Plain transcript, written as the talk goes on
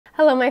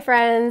Hello my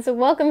friends,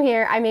 welcome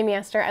here. I'm Aimee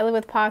Esther. I live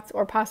with POTS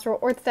or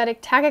postural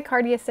orthostatic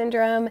tachycardia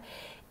syndrome,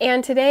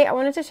 and today I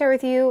wanted to share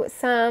with you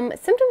some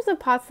symptoms of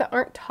POTS that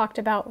aren't talked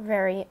about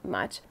very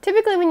much.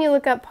 Typically when you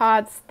look up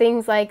POTS,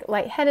 things like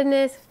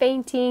lightheadedness,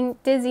 fainting,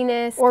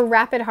 dizziness, or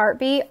rapid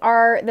heartbeat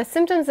are the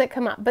symptoms that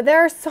come up, but there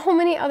are so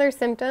many other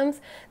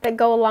symptoms that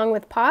go along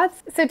with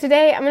POTS. So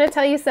today I'm going to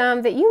tell you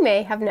some that you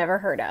may have never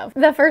heard of.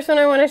 The first one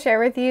I want to share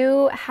with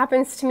you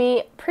happens to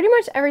me pretty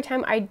much every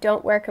time I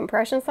don't wear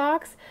compression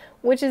socks,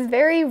 which is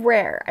very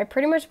rare. I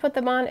pretty much put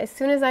them on as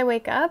soon as I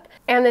wake up,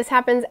 and this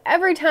happens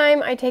every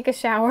time I take a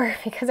shower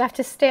because I have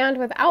to stand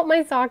without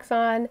my socks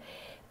on.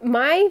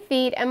 My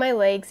feet and my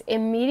legs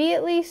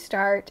immediately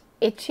start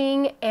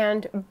itching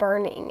and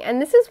burning,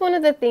 and this is one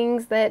of the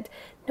things that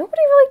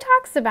nobody really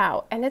talks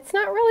about, and it's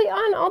not really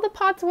on all the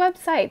POTS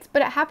websites,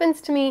 but it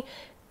happens to me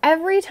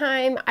every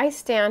time I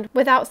stand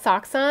without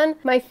socks on.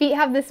 My feet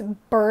have this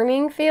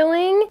burning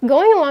feeling.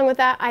 Going along with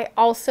that, I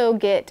also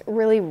get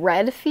really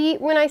red feet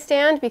when I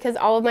stand because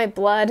all of my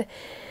blood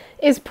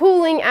is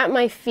pooling at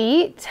my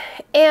feet,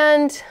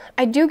 and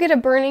I do get a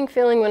burning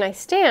feeling when I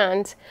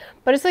stand,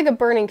 but it's like a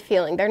burning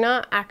feeling. They're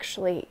not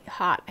actually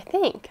hot, I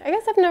think. I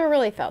guess I've never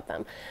really felt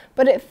them,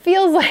 but it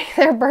feels like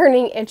they're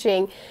burning,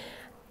 itching.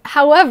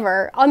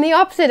 However, on the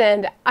opposite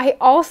end, I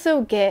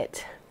also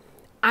get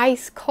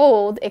ice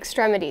cold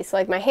extremities. So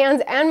like my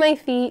hands and my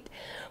feet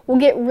will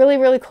get really,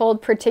 really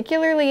cold,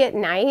 particularly at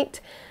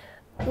night.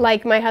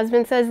 Like my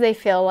husband says, they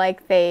feel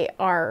like they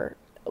are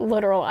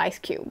literal ice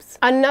cubes.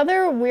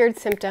 Another weird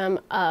symptom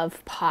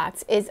of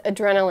POTS is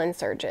adrenaline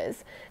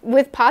surges.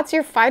 With POTS,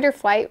 your fight or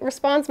flight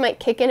response might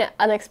kick in at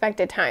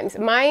unexpected times.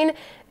 Mine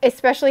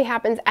especially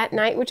happens at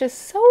night, which is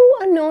so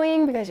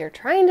annoying because you're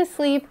trying to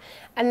sleep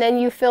and then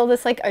you feel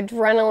this like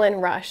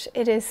adrenaline rush.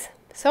 It is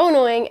so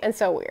annoying and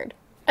so weird.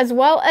 As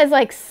well as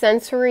like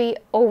sensory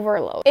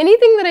overload.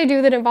 Anything that I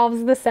do that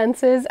involves the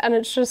senses and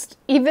it's just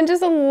even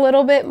just a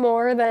little bit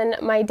more than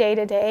my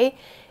day-to-day,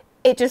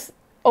 it just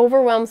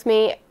overwhelms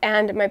me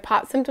and my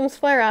POTS symptoms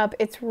flare up.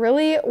 It's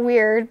really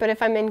weird, but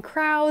if I'm in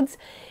crowds,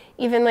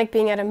 even like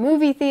being at a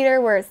movie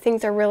theater where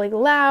things are really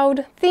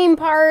loud, theme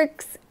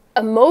parks,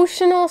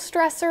 emotional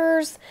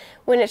stressors,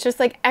 when it's just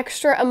like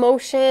extra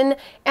emotion,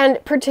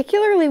 and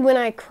particularly when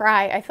I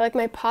cry, I feel like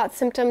my POTS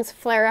symptoms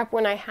flare up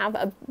when I have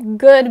a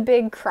good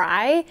big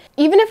cry.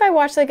 Even if I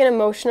watch like an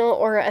emotional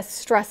or a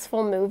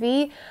stressful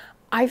movie,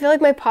 I feel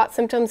like my POTS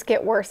symptoms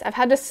get worse. I've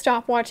had to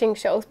stop watching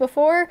shows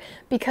before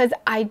because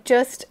I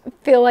just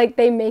feel like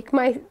they make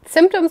my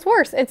symptoms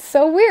worse. It's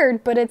so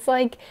weird, but it's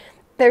like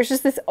there's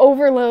just this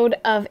overload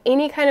of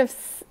any kind of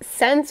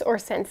sense or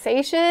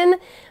sensation.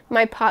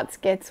 My POTS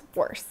gets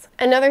worse.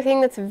 Another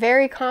thing that's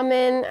very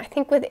common, I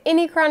think with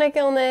any chronic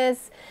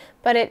illness,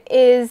 but it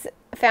is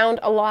found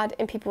a lot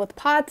in people with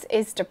POTS,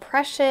 is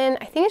depression.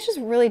 I think it's just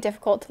really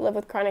difficult to live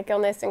with chronic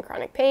illness and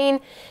chronic pain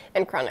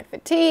and chronic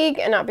fatigue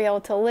and not be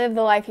able to live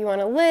the life you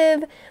want to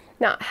live,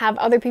 not have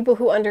other people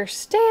who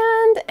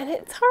understand, and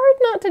it's hard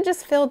not to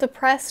just feel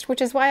depressed,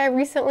 which is why I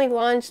recently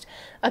launched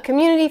a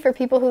community for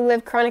people who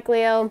live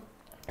chronically ill,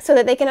 so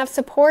that they can have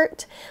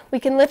support, we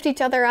can lift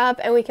each other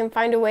up, and we can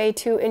find a way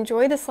to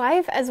enjoy this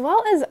life as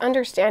well as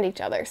understand each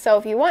other. So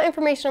if you want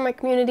information on my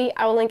community,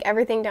 I will link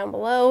everything down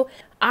below.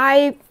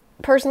 I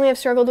personally have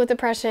struggled with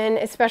depression,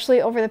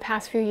 especially over the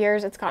past few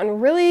years. It's gotten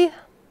really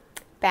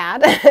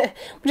bad,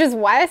 which is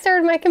why I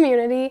started my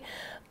community,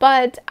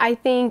 but I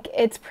think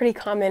it's pretty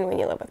common when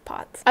you live with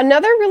POTS.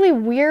 Another really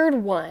weird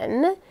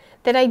one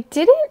that I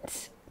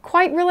didn't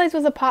quite realize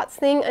was a POTS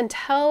thing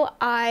until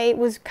I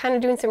was kind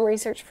of doing some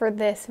research for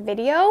this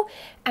video,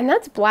 and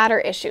that's bladder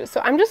issues.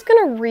 So I'm just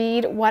going to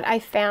read what I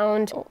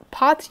found on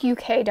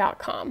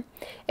POTSUK.com.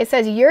 It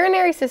says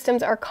urinary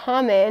symptoms are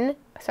common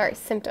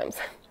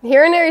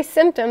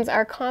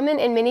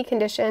in many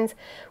conditions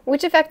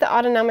which affect the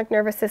autonomic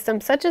nervous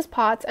system, such as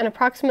POTS, and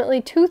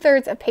approximately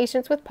 2/3 of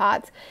patients with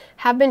POTS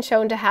have been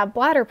shown to have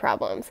bladder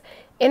problems.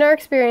 In our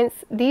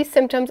experience, these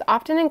symptoms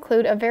often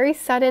include a very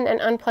sudden and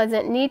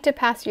unpleasant need to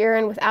pass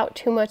urine without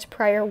too much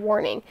prior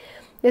warning.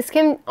 This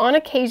can, on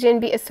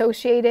occasion, be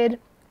associated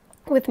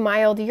with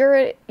mild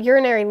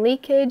urinary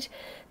leakage.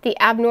 The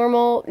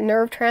abnormal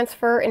nerve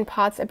transfer in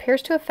POTS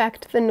appears to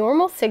affect the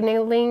normal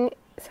signaling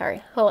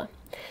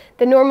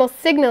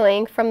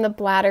from the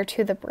bladder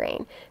to the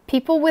brain.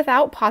 People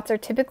without POTS are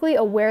typically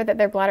aware that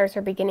their bladders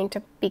are beginning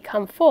to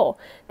become full.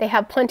 They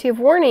have plenty of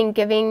warning,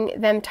 giving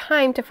them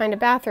time to find a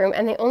bathroom,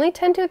 and they only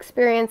tend to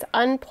experience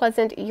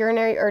unpleasant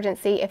urinary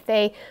urgency if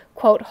they,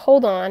 quote,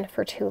 hold on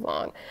for too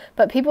long.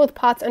 But people with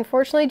POTS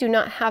unfortunately do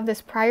not have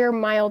this prior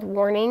mild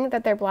warning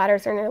that their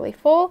bladders are nearly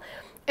full,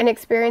 and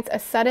experience a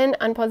sudden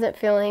unpleasant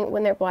feeling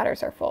when their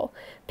bladders are full.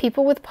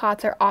 People with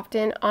POTS are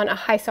often on a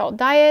high salt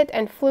diet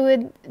and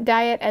fluid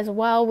diet as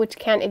well, which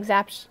can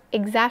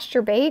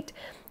exacerbate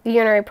the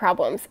urinary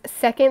problems.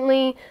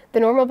 Secondly, the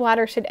normal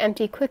bladder should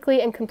empty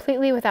quickly and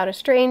completely without a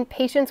strain.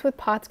 Patients with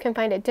POTS can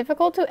find it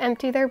difficult to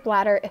empty their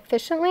bladder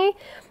efficiently.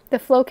 The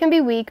flow can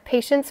be weak.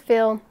 Patients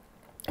feel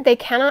they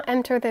cannot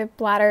enter their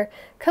bladder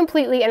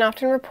completely and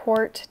often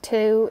report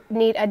to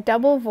need a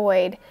double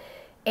void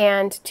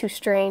and to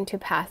strain to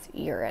pass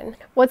urine.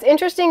 What's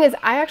interesting is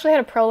I actually had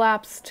a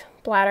prolapsed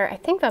bladder. I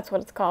think that's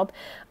what it's called.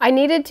 I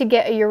needed to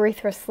get a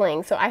urethra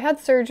sling. So I had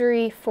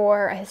surgery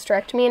for a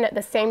hysterectomy, and at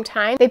the same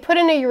time, they put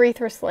in a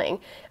urethra sling.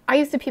 I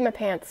used to pee my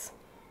pants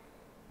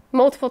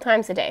multiple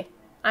times a day.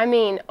 I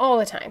mean, all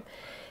the time.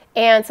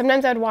 And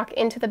sometimes I'd walk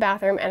into the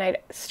bathroom and I'd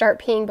start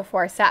peeing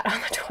before I sat on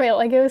the toilet.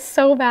 Like, it was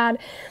so bad.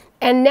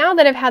 And now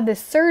that I've had this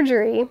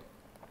surgery,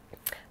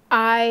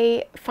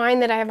 I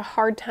find that I have a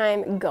hard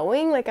time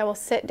going. Like, I will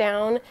sit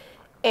down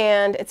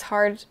and it's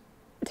hard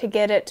to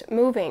get it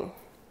moving.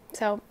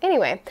 So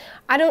anyway,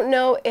 I don't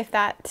know if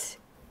that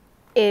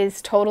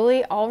is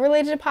totally all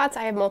related to POTS.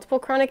 I have multiple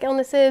chronic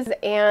illnesses,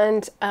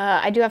 and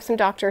I do have some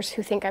doctors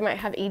who think I might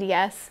have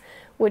EDS,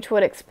 which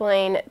would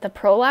explain the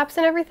prolapse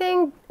and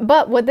everything.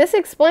 But what this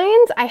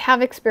explains, I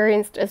have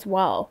experienced as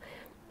well,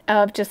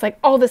 of just like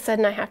all of a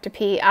sudden I have to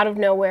pee out of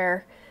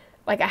nowhere,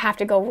 like I have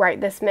to go right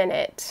this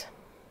minute.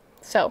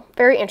 So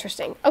very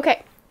interesting.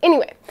 Okay,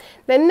 anyway,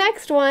 the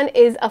next one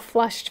is a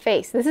flushed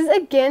face. This is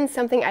again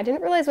something I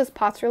didn't realize was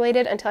POTS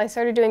related until I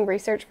started doing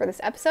research for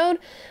this episode,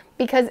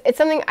 because it's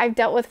something I've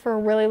dealt with for a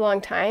really long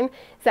time,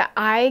 is that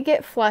I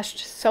get flushed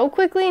so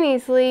quickly and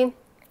easily.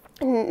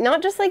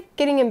 Not just like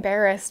getting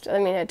embarrassed, I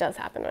mean, it does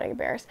happen when I get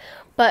embarrassed,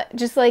 but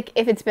just like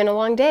if it's been a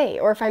long day,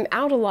 or if I'm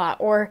out a lot,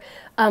 or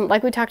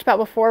like we talked about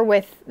before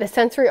with the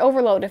sensory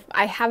overload. If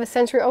I have a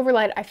sensory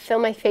overload, I feel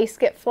my face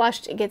get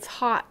flushed, it gets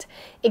hot,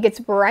 it gets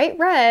bright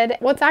red.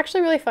 What's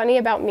actually really funny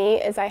about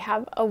me is I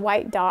have a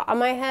white dot on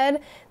my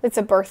head that's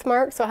a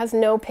birthmark, so it has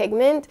no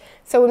pigment.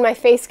 So when my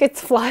face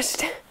gets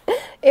flushed,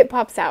 it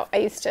pops out. I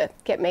used to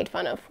get made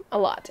fun of a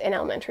lot in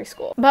elementary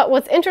school. But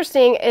what's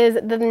interesting is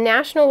the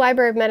National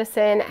Library of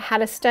Medicine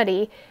had a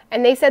study,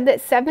 and they said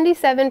that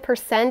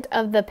 77%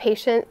 of the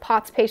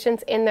POTS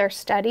patients in their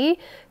study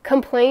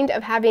complained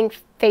of having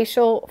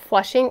facial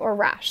flushing or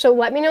rash. So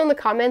let me know in the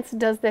comments,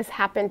 does this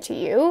happen to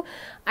you?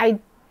 I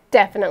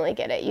definitely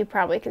get it. You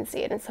probably can see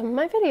it in some of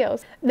my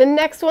videos. The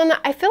next one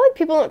that I feel like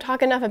people don't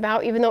talk enough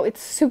about, even though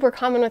it's super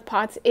common with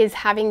POTS, is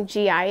having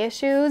GI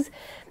issues.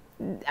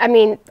 I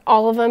mean,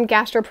 all of them: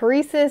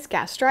 gastroparesis,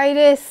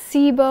 gastritis,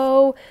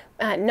 SIBO,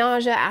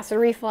 nausea, acid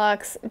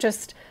reflux,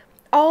 just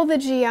all the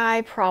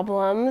GI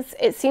problems.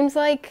 It seems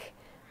like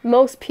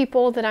most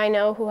people that I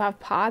know who have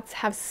POTS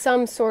have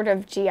some sort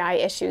of GI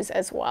issues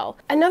as well.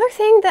 Another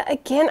thing that,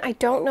 again, I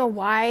don't know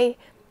why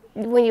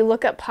when you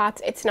look at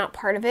POTS, it's not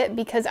part of it,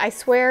 because I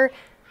swear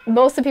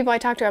most of the people I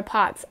talk to about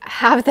POTS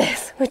have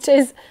this, which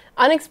is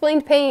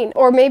unexplained pain,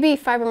 or maybe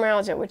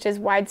fibromyalgia, which is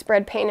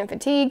widespread pain and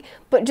fatigue,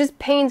 but just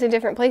pains in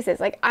different places.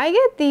 Like, I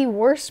get the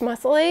worst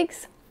muscle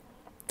aches,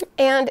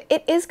 and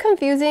it is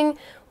confusing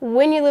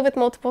when you live with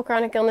multiple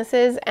chronic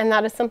illnesses, and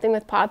that is something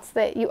with POTS,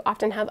 that you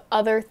often have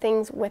other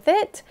things with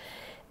it.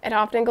 It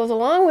often goes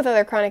along with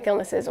other chronic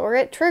illnesses, or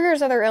it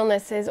triggers other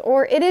illnesses,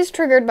 or it is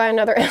triggered by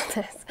another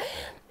illness.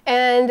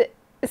 And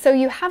so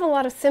you have a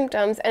lot of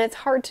symptoms, and it's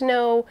hard to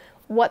know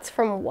what's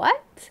from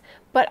what.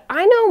 But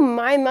I know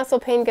my muscle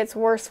pain gets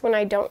worse when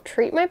I don't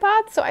treat my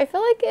POTS, so I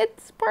feel like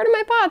it's part of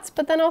my POTS,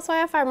 but then also I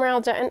have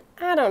fibromyalgia, and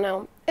I don't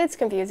know, it's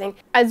confusing.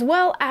 As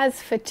well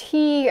as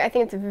fatigue. I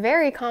think it's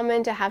very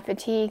common to have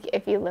fatigue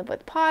if you live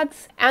with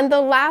POTS. And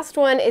the last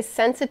one is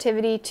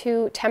sensitivity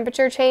to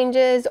temperature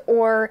changes,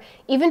 or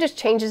even just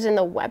changes in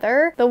the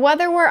weather. The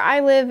weather where I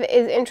live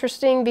is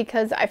interesting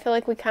because I feel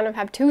like we kind of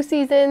have two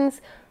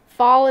seasons.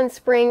 Fall and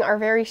spring are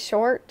very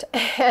short,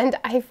 and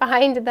I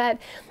find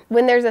that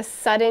when there's a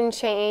sudden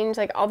change,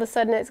 like all of a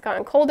sudden it's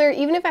gotten colder,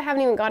 even if I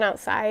haven't even gone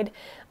outside,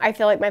 I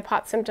feel like my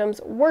POTS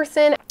symptoms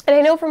worsen. And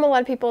I know from a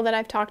lot of people that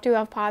I've talked to who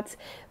have POTS,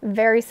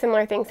 very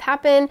similar things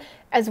happen,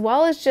 as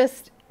well as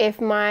just if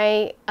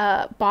my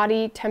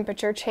body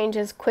temperature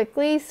changes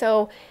quickly.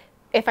 So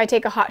if I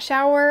take a hot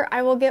shower,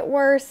 I will get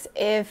worse.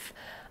 If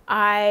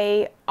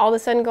I all of a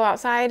sudden go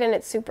outside and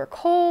it's super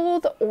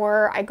cold,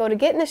 or I go to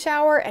get in the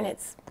shower and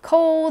it's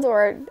cold,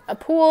 or a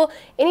pool,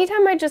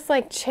 anytime I just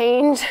like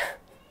change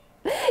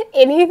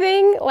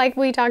anything, like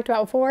we talked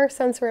about before,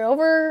 sensory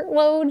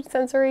overload,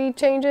 sensory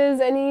changes,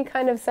 any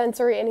kind of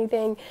sensory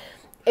anything,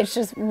 it's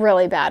just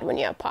really bad when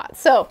you have POTS.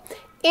 So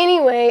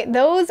anyway,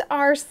 those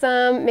are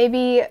some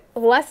maybe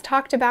less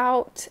talked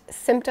about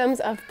symptoms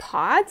of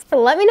POTS.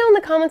 Let me know in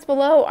the comments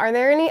below, are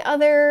there any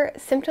other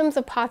symptoms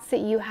of POTS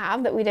that you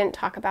have that we didn't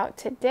talk about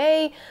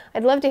today?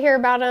 I'd love to hear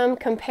about them,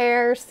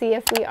 compare, see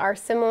if we are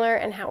similar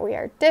and how we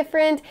are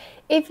different.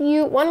 If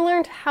you want to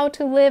learn how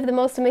to live the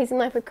most amazing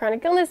life with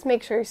chronic illness,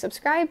 make sure you're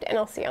subscribed, and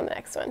I'll see you on the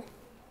next one.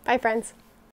 Bye, friends.